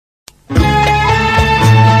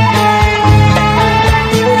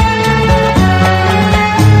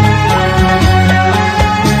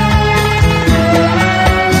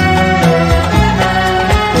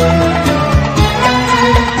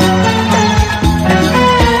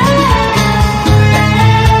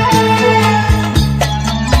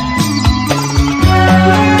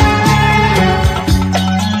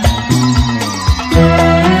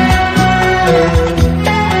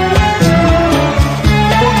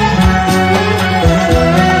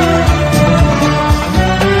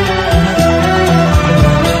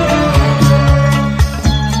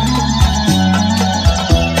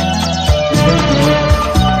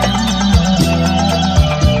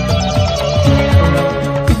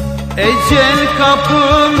Ecel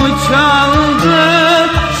kapımı çaldı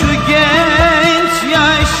şu genç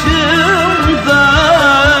yaşımda.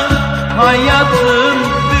 Hayatın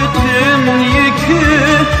bütün yükü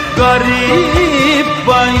garip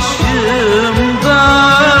başımda.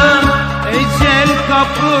 Ecel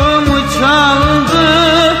kapımı çaldı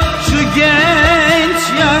şu genç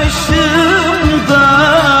yaşımda.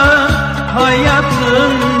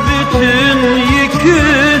 Hayatın bütün yükü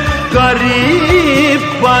garip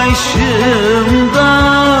başımda.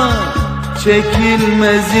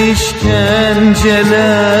 Çekilmez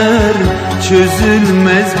işkenceler,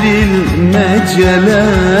 çözülmez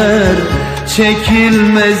bilmeceler.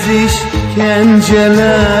 Çekilmez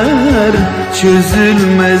işkenceler,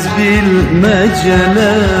 çözülmez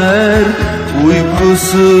bilmeceler.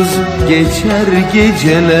 Uykusuz geçer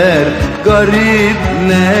geceler,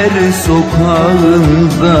 garipler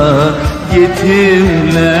sokağında,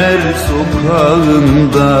 yetimler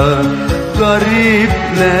sokağında.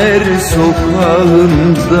 Garipler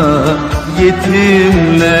sokağında,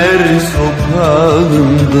 yetimler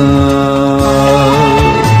sokağında.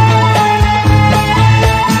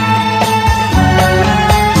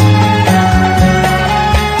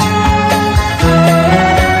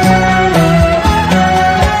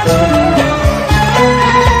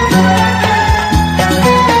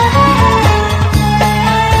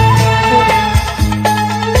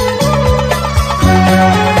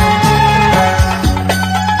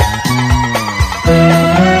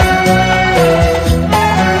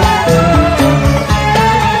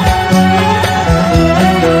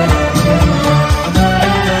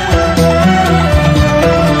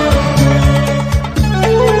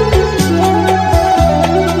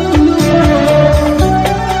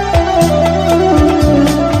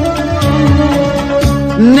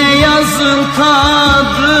 Ne yazın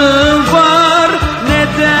tadı var ne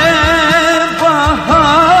de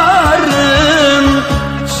baharın.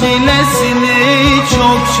 Çilesini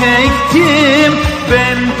çok çektim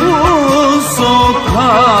ben bu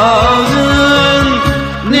sokağın.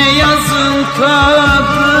 Ne yazın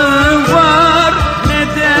tadı var ne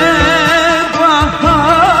de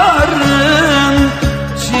baharın.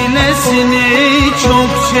 Çilesini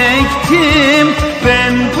çok çektim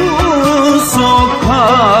ben bu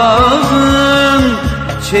sokağın.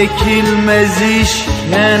 Çekilmez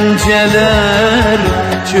işkenceler,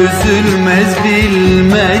 çözülmez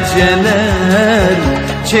bilmeceler.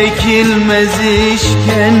 Çekilmez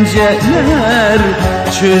işkenceler,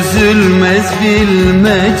 çözülmez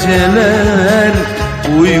bilmeceler.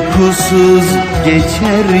 Uykusuz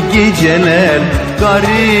geçer geceler,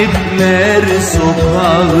 garipler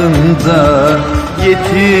sokağında,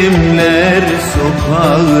 yetimler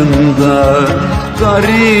sokağında.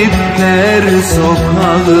 Garipler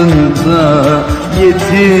sokağında,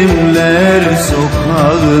 yetimler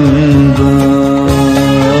sokağında.